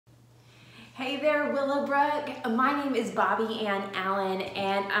Hey there, Willowbrook. My name is Bobby Ann Allen,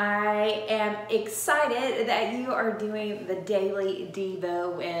 and I am excited that you are doing the Daily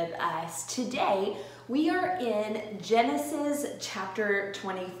Devo with us. Today, we are in Genesis chapter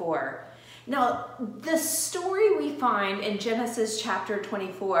 24. Now, the story we find in Genesis chapter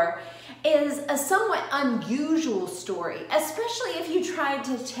 24 is a somewhat unusual story, especially if you try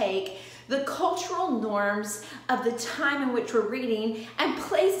to take the cultural norms of the time in which we're reading and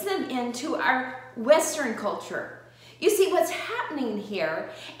place them into our Western culture. You see, what's happening here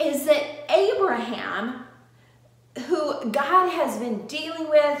is that Abraham, who God has been dealing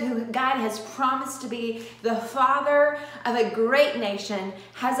with, who God has promised to be the father of a great nation,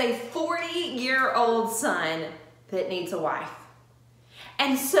 has a 40-year-old son that needs a wife.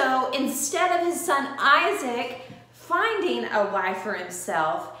 And so instead of his son Isaac finding a wife for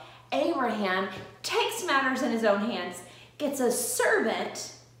himself, Abraham takes matters in his own hands, gets a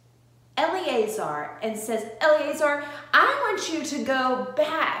servant, Eleazar, and says, Eleazar, I want you to go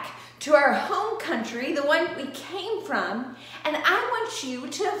back to our home country, the one we came from, and I want you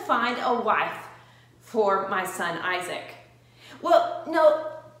to find a wife for my son Isaac. Well, no,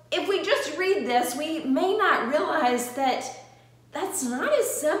 if we just read this, we may not realize that that's not as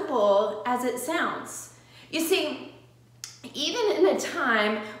simple as it sounds. You see, even in a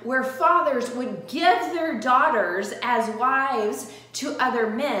time where fathers would give their daughters as wives to other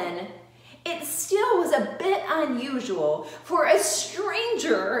men, it still was a bit unusual for a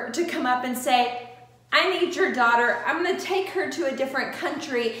stranger to come up and say, I need your daughter, I'm going to take her to a different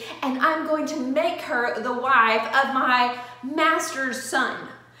country, and I'm going to make her the wife of my master's son.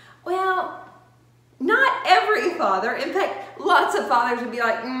 Well, not every father, in fact, lots of fathers would be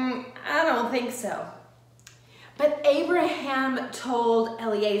like, I don't think so. But Abraham told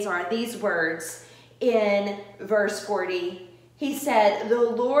Eleazar these words in verse 40. He said, the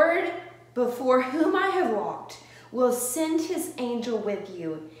Lord before whom I have walked will send his angel with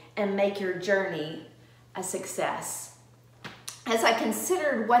you and make your journey a success. As I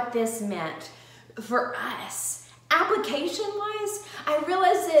considered what this meant for us, application-wise, I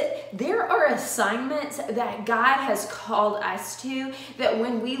realized that there are assignments that God has called us to that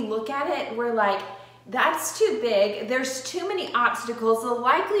when we look at it, we're like, that's too big, there's too many obstacles, the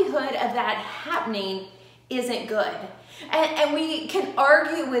likelihood of that happening isn't good. And we can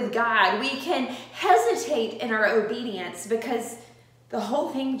argue with God, we can hesitate in our obedience because the whole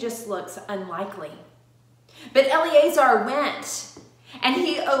thing just looks unlikely. But Eleazar went and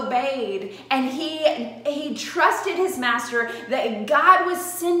he obeyed and he trusted his master that God was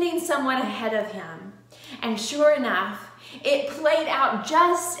sending someone ahead of him. And sure enough, it played out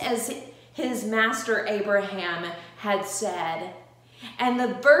just as his master Abraham had said. And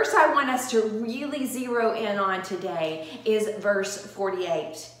the verse I want us to really zero in on today is verse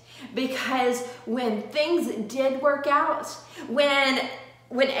 48. Because when things did work out, when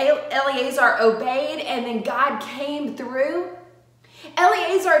Eleazar obeyed and then God came through,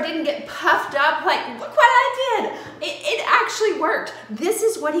 Eleazar didn't get puffed up like, look what I did. It actually worked. This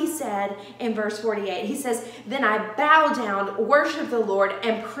is what he said in verse 48. He says, then I bow down, worship the Lord,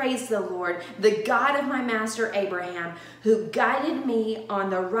 and praise the Lord, the God of my master Abraham, who guided me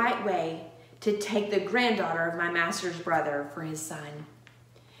on the right way to take the granddaughter of my master's brother for his son.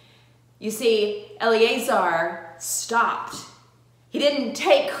 You see, Eleazar stopped. He didn't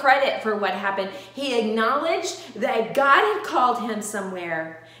take credit for what happened. He acknowledged that God had called him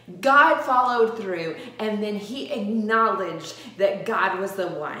somewhere. God followed through, and then he acknowledged that God was the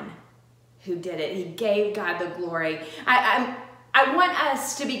one who did it. He gave God the glory. I want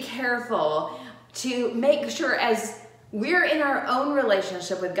us to be careful to make sure as we're in our own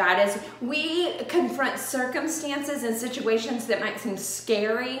relationship with God, as we confront circumstances and situations that might seem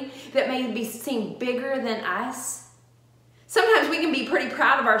scary, that may seem bigger than us. Sometimes we can be pretty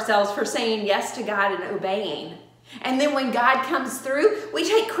proud of ourselves for saying yes to God and obeying. And then when God comes through, we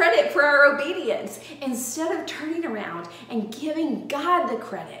take credit for our obedience instead of turning around and giving God the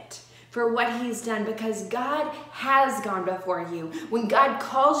credit for what he's done, because God has gone before you. When God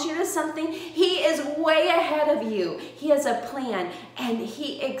calls you to something, he is way ahead of you. He has a plan, and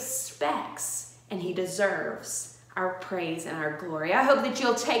he expects and he deserves our praise and our glory. I hope that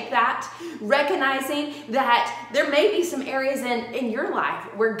you'll take that, recognizing that there may be some areas in your life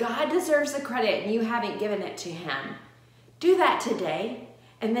where God deserves the credit and you haven't given it to him. Do that today,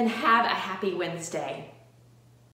 and then have a happy Wednesday.